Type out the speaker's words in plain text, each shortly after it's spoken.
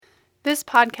This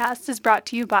podcast is brought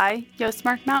to you by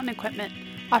Yostmark Mountain Equipment,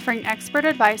 offering expert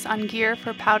advice on gear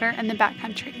for powder and the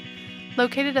backcountry,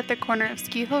 located at the corner of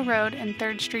Ski Hill Road and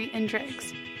 3rd Street in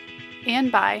Driggs.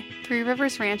 And by Three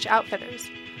Rivers Ranch Outfitters,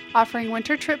 offering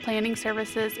winter trip planning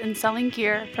services and selling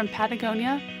gear from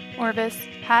Patagonia, Orvis,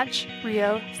 Hatch,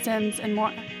 Rio, Sims, and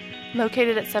more,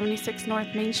 located at 76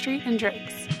 North Main Street in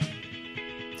Driggs.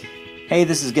 Hey,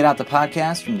 this is Get Out the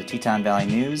Podcast from the Teton Valley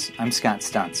News. I'm Scott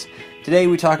Stuntz. Today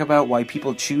we talk about why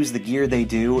people choose the gear they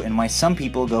do and why some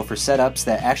people go for setups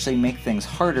that actually make things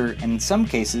harder and in some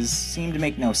cases seem to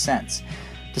make no sense.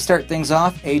 To start things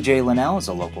off, AJ Linnell is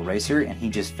a local racer and he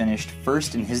just finished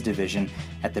first in his division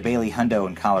at the Bailey Hundo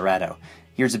in Colorado.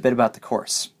 Here's a bit about the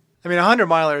course. I mean, a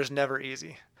 100-miler is never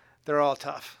easy. They're all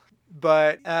tough.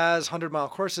 But as 100-mile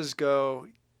courses go,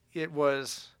 it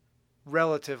was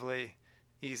relatively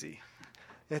easy.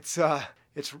 It's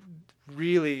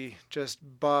really just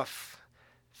buff,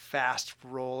 fast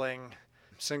rolling,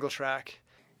 single track.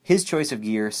 His choice of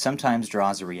gear sometimes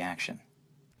draws a reaction.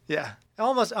 Yeah.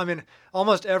 Almost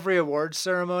every awards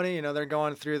ceremony, they're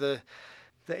going through the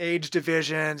age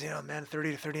divisions, men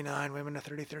 30 to 39, women to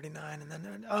 30 to 39.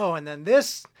 And then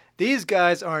these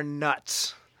guys are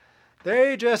nuts.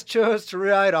 They just chose to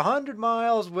ride 100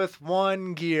 miles with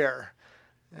one gear.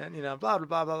 And, blah, blah,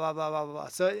 blah, blah, blah, blah, blah.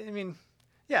 So,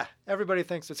 yeah, everybody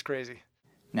thinks it's crazy.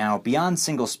 Now, beyond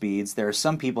single speeds, there are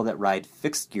some people that ride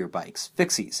fixed gear bikes,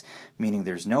 fixies, meaning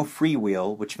there's no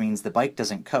freewheel, which means the bike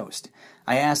doesn't coast.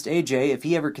 I asked AJ if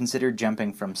he ever considered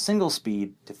jumping from single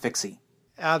speed to fixie.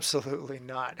 Absolutely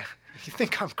not. You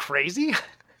think I'm crazy?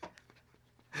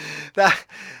 That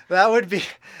would be,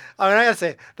 I gotta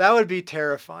say, that would be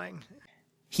terrifying.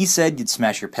 He said you'd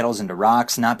smash your pedals into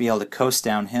rocks, not be able to coast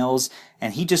down hills,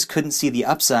 and he just couldn't see the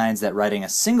upsides that riding a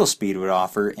single speed would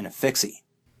offer in a fixie.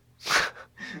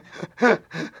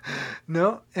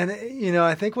 No, and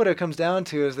I think what it comes down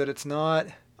to is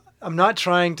that I'm not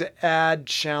trying to add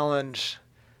challenge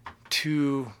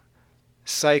to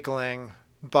cycling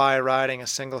by riding a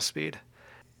single speed.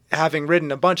 Having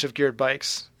ridden a bunch of geared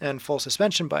bikes and full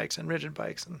suspension bikes and rigid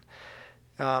bikes,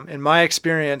 and in my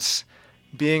experience,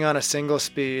 being on a single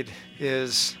speed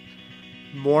is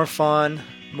more fun,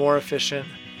 more efficient,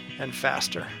 and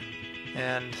faster.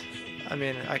 And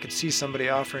I could see somebody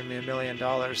offering me $1 million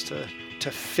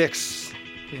to fix,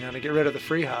 to get rid of the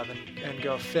free hub and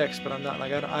go fix, but I'm not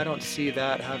I don't see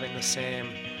that having the same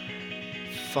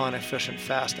fun, efficient,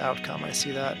 fast outcome. I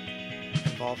see that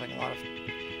involving a lot of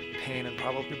pain and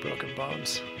probably broken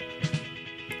bones.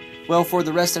 Well, for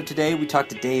the rest of today, we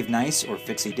talked to Dave Nice, or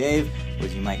Fixie Dave, who,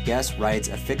 as you might guess, rides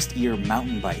a fixed-gear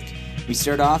mountain bike. We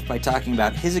start off by talking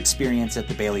about his experience at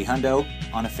the Bailey Hundo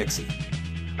on a fixie.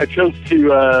 I chose to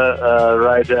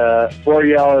ride a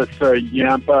Borealis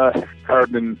Yampa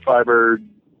carbon fiber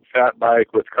fat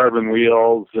bike with carbon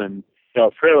wheels and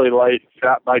fairly light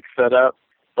fat bike setup,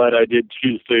 but I did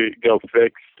choose to go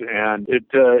fixed, and it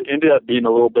ended up being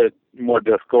a little bit more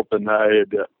difficult than I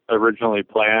had originally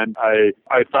planned.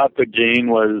 I thought the gain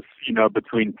was,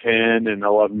 between 10 and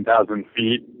 11,000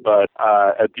 feet, but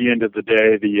at the end of the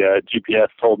day, the GPS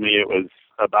told me it was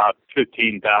about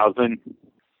 15,000.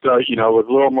 So, it was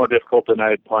a little more difficult than I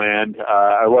had planned.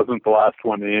 I wasn't the last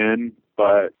one in,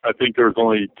 but I think there was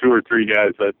only 2 or 3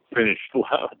 guys that finished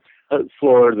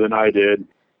slower than I did.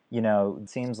 It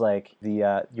seems like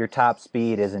your top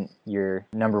speed isn't your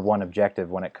number one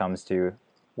objective when it comes to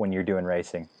when you're doing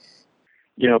racing.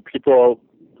 People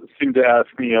seem to ask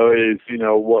me always,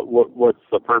 what's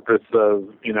the purpose of,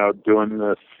 doing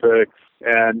this fix?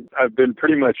 And I've been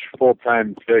pretty much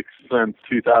full-time fixed since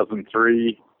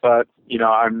 2003, but,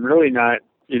 I'm really not,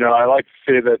 I like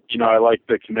to say that, I like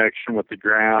the connection with the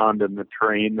ground and the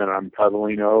terrain that I'm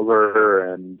pedaling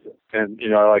over, and I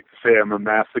like to say I'm a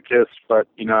masochist, but,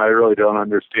 I really don't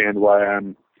understand why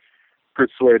I'm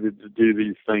persuaded to do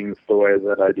these things the way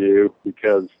that I do,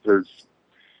 because there's,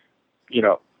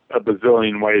 a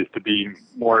bazillion ways to be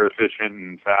more efficient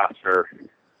and faster.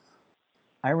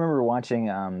 I remember watching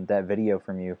that video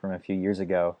from you from a few years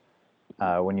ago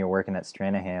when you were working at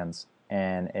Stranahan's,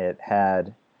 and it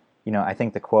had, I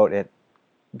think the quote it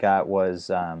got was,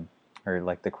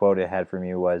 the quote it had from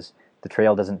you was, "The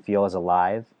trail doesn't feel as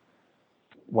alive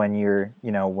when you're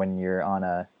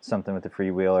on something with a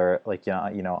freewheel or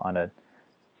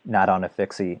not on a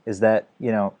fixie." Is that,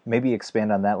 maybe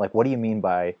expand on that? Like, what do you mean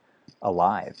by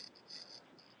alive?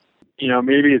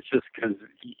 Maybe it's just because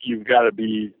you've got to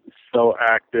be so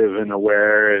active and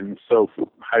aware and so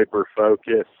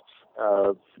hyper-focused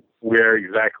of where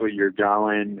exactly you're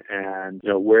going and,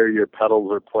 where your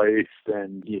pedals are placed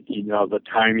and, the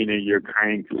timing of your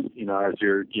cranks, as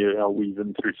you're,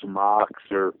 weaving through some rocks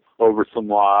or over some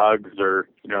logs or,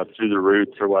 through the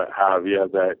roots or what have you,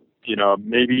 that,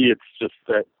 maybe it's just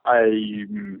that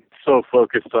I'm so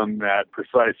focused on that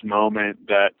precise moment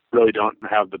that really don't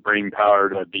have the brain power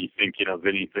to be thinking of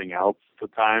anything else at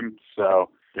the time. So,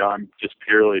 I'm just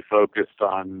purely focused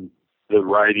on the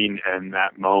writing and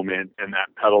that moment and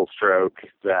that pedal stroke.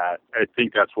 That I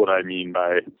think that's what I mean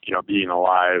by, being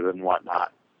alive and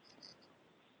whatnot.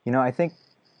 I think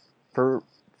for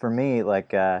me,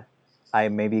 like, I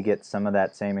maybe get some of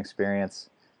that same experience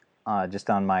just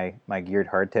on my geared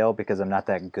hardtail because I'm not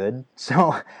that good.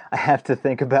 So I have to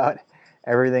think about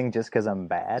everything just because I'm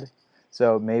bad.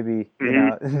 So maybe,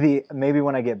 maybe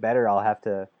when I get better, I'll have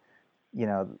to,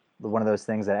 one of those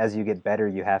things that as you get better,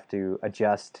 you have to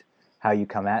adjust how you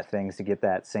come at things to get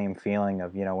that same feeling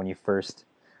of, when you first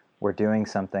were doing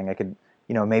something. I could,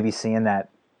 maybe seeing that,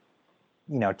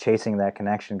 chasing that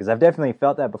connection, because I've definitely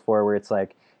felt that before, where it's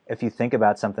like, if you think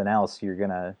about something else, you're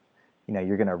gonna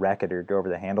wreck it or go over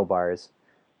the handlebars.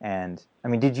 And I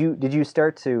mean, did you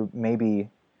start to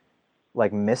maybe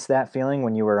like miss that feeling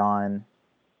when you were on,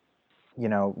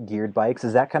 geared bikes?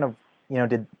 Is that kind of,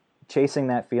 did chasing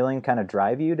that feeling kind of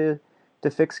drive you to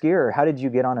fixed gear, or how did you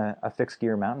get on a fixed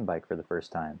gear mountain bike for the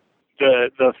first time?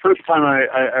 The first time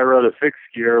I rode a fixed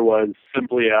gear was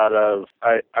simply out of,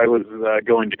 I was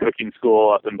going to cooking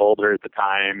school up in Boulder at the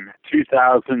time.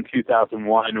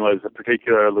 2001 was a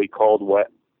particularly cold, wet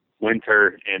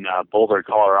winter in Boulder,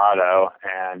 Colorado,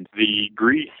 and the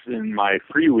grease in my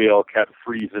freewheel kept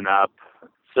freezing up.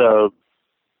 So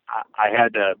I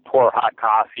had to pour hot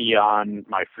coffee on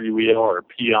my freewheel or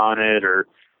pee on it or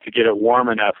to get it warm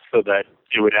enough so that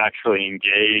it would actually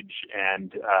engage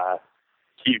and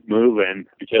keep moving,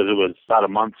 because it was about a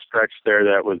month stretch there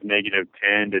that was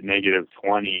 -10 to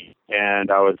 -20,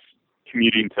 and I was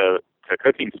commuting to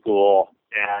cooking school,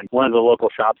 and one of the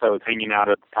local shops I was hanging out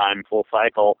at the time, Full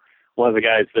Cycle, one of the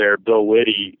guys there, Bill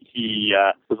Whitty, he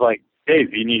was like,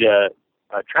 "Dave, you need a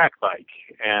track bike,"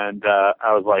 and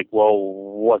I was like, "Well,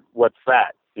 what's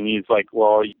that?" And he's like,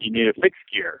 "Well, you need a fixed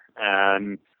gear,"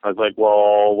 and I was like,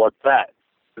 "Well, what's that?"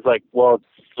 He's like, "Well,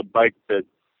 it's a bike that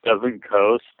doesn't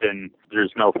coast and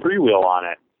there's no freewheel on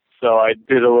it." So I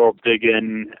did a little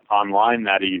digging online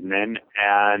that evening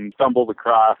and stumbled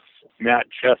across Matt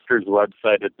Chester's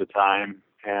website at the time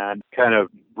and kind of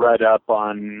read up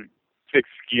on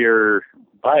fixed gear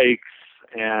bikes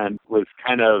and was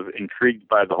kind of intrigued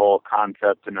by the whole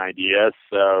concept and idea.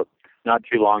 So not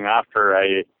too long after,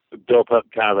 I built up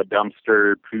kind of a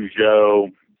dumpster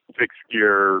Peugeot fixed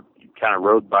gear kind of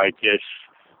road bike-ish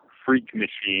freak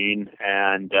machine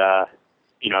and,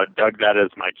 dug that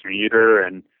as my commuter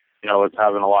and, was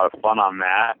having a lot of fun on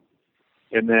that.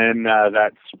 And then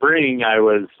that spring I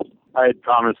had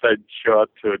promised I'd show up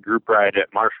to a group ride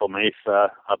at Marshall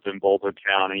Mesa up in Boulder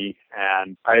County,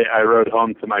 and I rode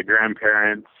home to my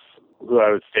grandparents, who I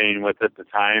was staying with at the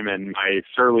time, and my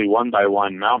Surly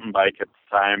 1x1 mountain bike at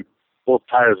the time, both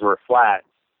tires were flat.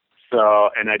 So,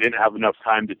 and I didn't have enough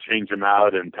time to change them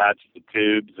out and patch the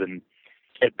tubes and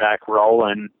get back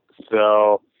rolling.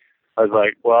 So I was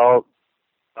like, well,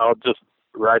 I'll just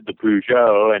ride the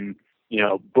Peugeot, and,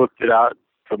 booked it out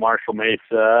to Marshall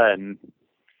Mesa and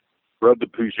rode the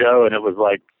Peugeot, and it was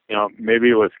like, maybe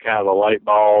it was kind of a light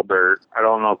bulb, or I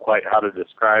don't know quite how to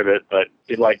describe it, but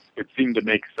it seemed to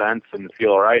make sense and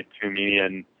feel right to me.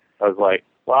 And I was like,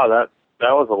 wow, that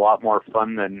was a lot more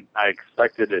fun than I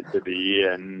expected it to be.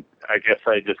 And I guess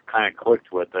I just kind of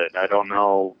clicked with it. I don't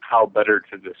know how better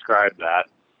to describe that.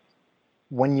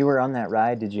 When you were on that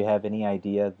ride, did you have any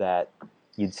idea that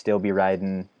you'd still be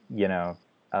riding,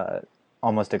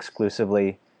 almost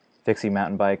exclusively fixie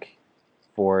mountain bike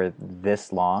for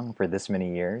this long, for this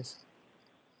many years?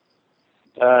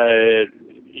 I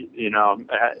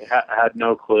had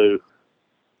no clue.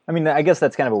 I mean, I guess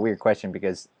that's kind of a weird question,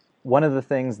 because one of the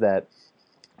things that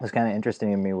was kind of interesting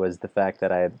to me was the fact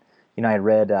that I had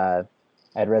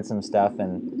read some stuff,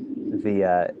 and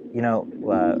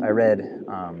I read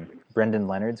Brendan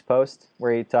Leonard's post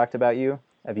where he talked about you.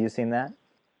 Have you seen that?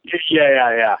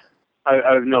 Yeah.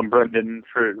 I've known Brendan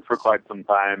for quite some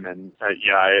time, and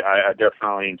I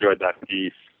definitely enjoyed that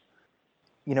piece.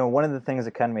 One of the things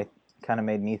that kind of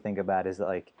made me think about is that,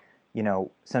 like,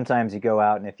 sometimes you go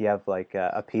out, and if you have like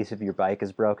a piece of your bike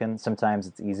is broken, sometimes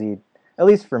it's easy, at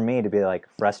least for me, to be like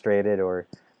frustrated or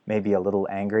maybe a little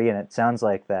angry, and it sounds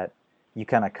like that you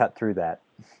kind of cut through that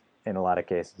in a lot of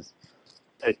cases.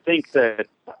 I think that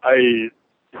I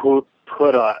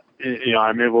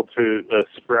I'm able to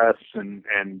express and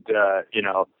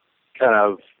kind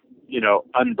of,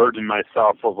 unburden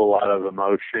myself of a lot of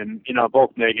emotion,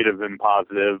 both negative and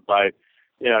positive, by,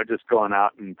 just going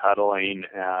out and pedaling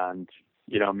and,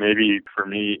 maybe for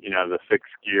me, the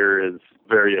fixed gear is a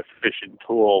very efficient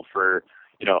tool for,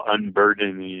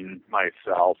 unburdening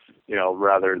myself,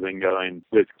 rather than going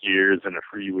with gears and a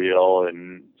freewheel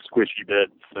and squishy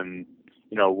bits and,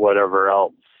 whatever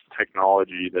else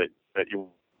technology that you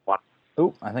want.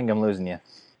 Oh, I think I'm losing you.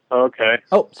 Okay.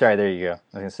 Oh, sorry, there you go. I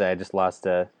was going to say I just lost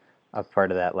a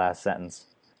part of that last sentence.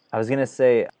 I was going to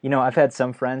say, I've had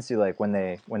some friends who, like, when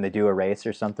they do a race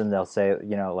or something, they'll say,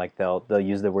 like they'll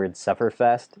use the word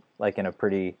sufferfest, like in a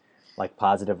pretty, like,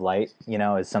 positive light,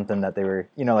 as something that they were,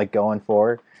 like, going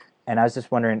for. And I was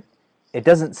just wondering, it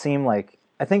doesn't seem like,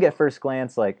 I think at first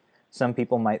glance, like, some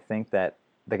people might think that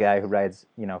the guy who rides,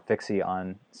 fixie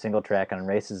on single track on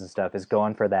races and stuff is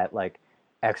going for that, like,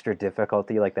 extra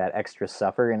difficulty, like that extra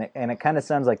suffer, and it kind of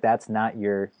sounds like that's not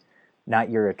your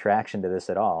attraction to this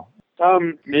at all.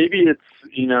 Maybe it's,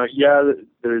 yeah,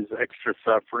 there's extra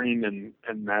suffering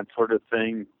and that sort of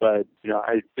thing, but,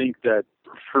 I think that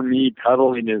for me,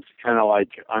 pedaling is kind of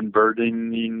like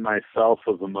unburdening myself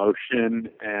of emotion,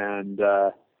 and,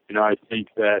 I think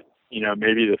that,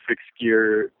 maybe the fixed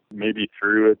gear, maybe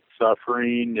through its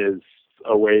suffering, is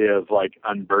a way of, like,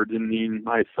 unburdening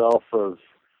myself of,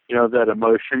 that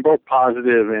emotion, both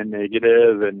positive and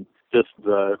negative, and just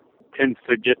tends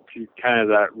to get to kind of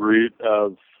that root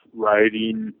of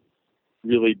riding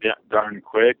really darn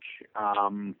quick.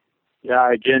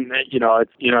 Yeah, again,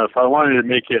 it's, if I wanted to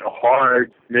make it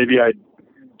hard, maybe I'd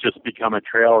just become a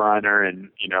trail runner and,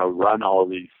 run all of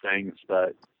these things,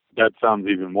 but that sounds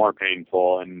even more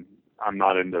painful, and I'm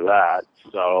not into that.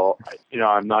 So,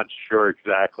 I'm not sure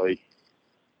exactly.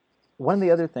 One of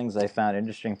the other things I found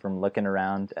interesting from looking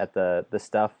around at the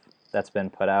stuff that's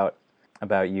been put out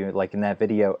about you, like in that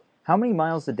video, how many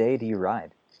miles a day do you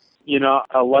ride?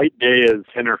 A light day is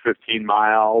 10 or 15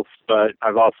 miles, but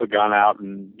I've also gone out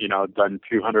and, done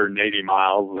 280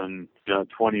 miles in,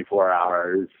 24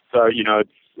 hours. So,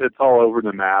 it's all over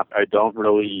the map. I don't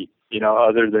really,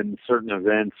 other than certain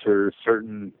events or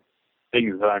certain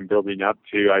things that I'm building up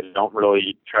to, I don't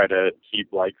really try to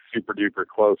keep like super duper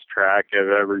close track of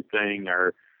everything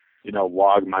or,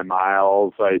 log my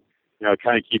miles. I,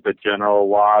 kind of keep a general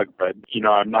log, but,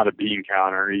 I'm not a bean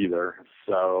counter either.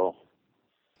 So.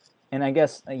 And I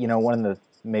guess, one of the,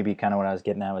 maybe kind of what I was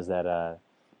getting at was that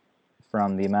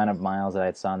from the amount of miles that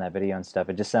I saw in that video and stuff,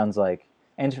 it just sounds like,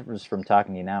 and just from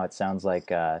talking to you now, it sounds like,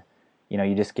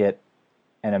 you just get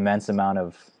an immense amount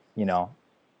of,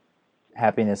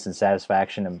 happiness and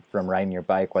satisfaction from riding your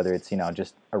bike, whether it's,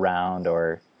 just around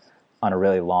or on a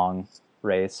really long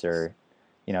race, or,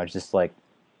 just like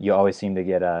you always seem to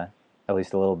get at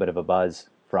least a little bit of a buzz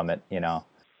from it,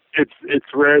 It's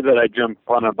rare that I jump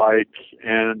on a bike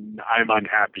and I'm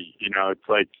unhappy. It's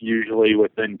like usually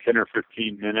within 10 or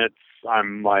 15 minutes,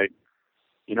 I'm like,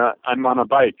 I'm on a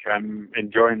bike. I'm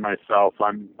enjoying myself.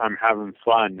 I'm having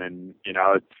fun, and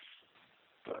it's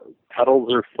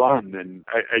pedals are fun. And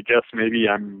I guess maybe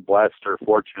I'm blessed or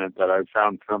fortunate that I've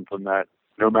found something that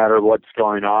no matter what's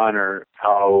going on or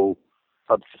how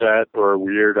upset or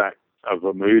weird of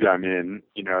a mood I'm in,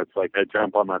 it's like I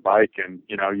jump on my bike and,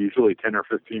 usually 10 or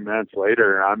 15 minutes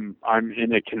later, I'm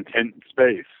in a content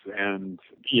space, and,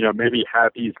 maybe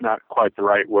happy is not quite the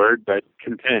right word, but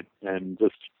content, and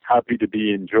just happy to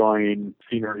be enjoying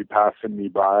scenery passing me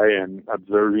by and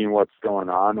observing what's going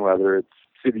on, whether it's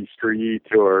city street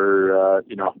or,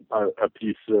 a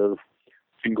piece of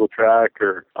single track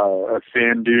or a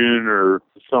sand dune or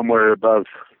somewhere above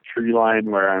tree line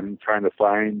where I'm trying to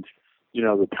find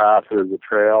the path or the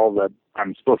trail that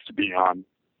I'm supposed to be on.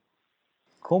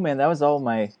 Cool, man. That was all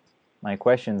my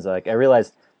questions. Like, I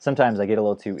realize sometimes I get a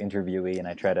little too interviewee and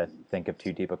I try to think of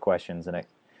too deep of questions and it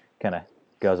kind of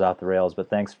goes off the rails, but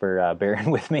thanks for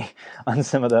bearing with me on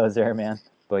some of those there, man.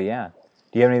 But yeah,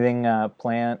 do you have anything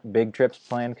big trips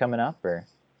planned coming up, or?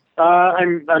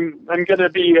 I'm gonna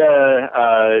be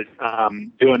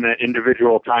doing an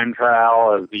individual time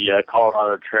trial of the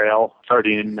Colorado Trail,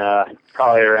 starting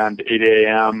probably around 8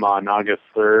 a.m. on August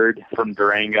 3rd from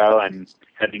Durango and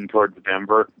heading towards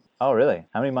Denver. Oh, really?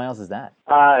 How many miles is that?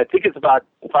 I think it's about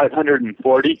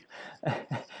 540.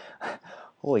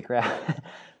 Holy crap!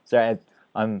 Sorry,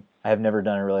 I have never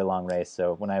done a really long race,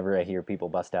 so whenever I hear people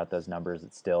bust out those numbers,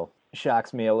 it still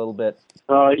shocks me a little bit.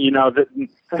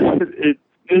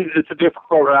 It's a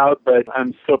difficult route, but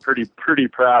I'm still pretty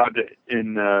proud.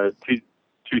 In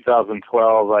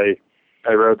 2012, I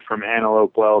rode from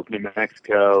Antelope Wells, New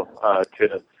Mexico,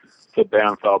 to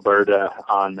Banff, Alberta,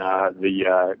 on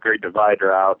the Great Divide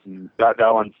route, and that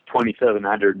one's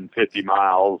 2,750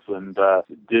 miles, and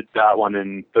did that one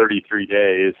in 33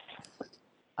 days.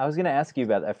 I was going to ask you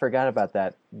about that. I forgot about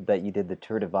that you did the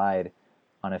Tour Divide.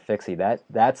 on a fixie.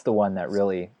 That's the one that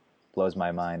really blows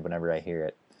my mind whenever I hear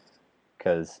it,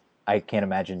 because I can't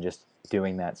imagine just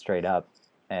doing that straight up,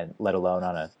 and let alone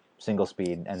on a single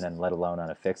speed, and then let alone on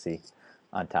a fixie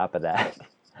on top of that.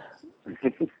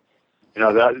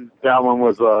 That one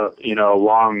was a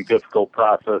long, difficult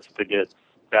process to get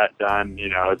that done.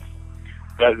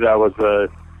 That was a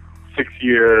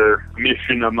 6-year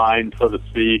mission of mine, so to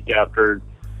speak, after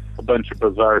a bunch of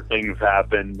bizarre things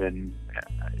happened and,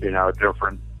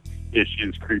 different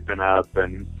issues creeping up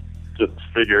and just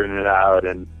figuring it out.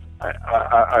 And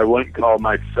I wouldn't call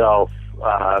myself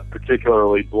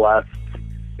particularly blessed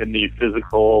in the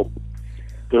physical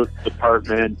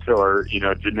department or,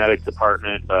 genetic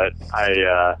department, but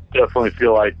I definitely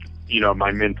feel like,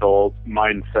 my mental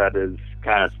mindset is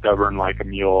kind of stubborn like a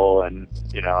mule, and,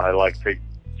 I like to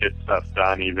get stuff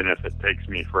done even if it takes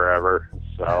me forever.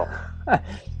 So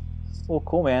well,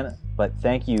 cool, man. But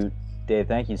thank you, Dave.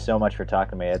 Thank you so much for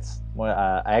talking to me. It's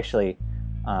I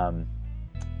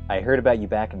heard about you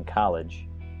back in college,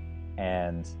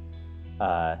 and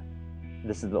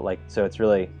this is so it's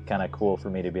really kind of cool for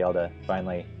me to be able to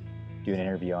finally do an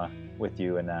interview with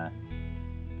you and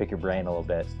pick your brain a little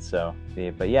bit. So,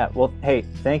 but yeah, well, hey,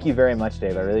 thank you very much,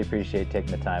 Dave. I really appreciate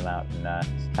taking the time out, and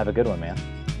have a good one, man.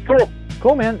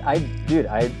 Cool, man.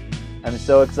 I'm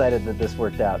so excited that this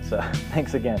worked out. So,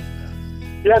 thanks again.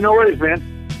 Yeah, no worries, man.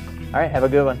 All right, have a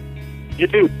good one. You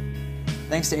too.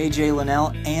 Thanks to AJ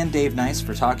Linnell and Dave Nice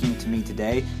for talking to me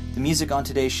today. The music on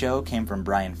today's show came from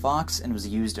Brian Fox and was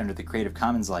used under the Creative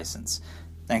Commons license.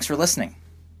 Thanks for listening.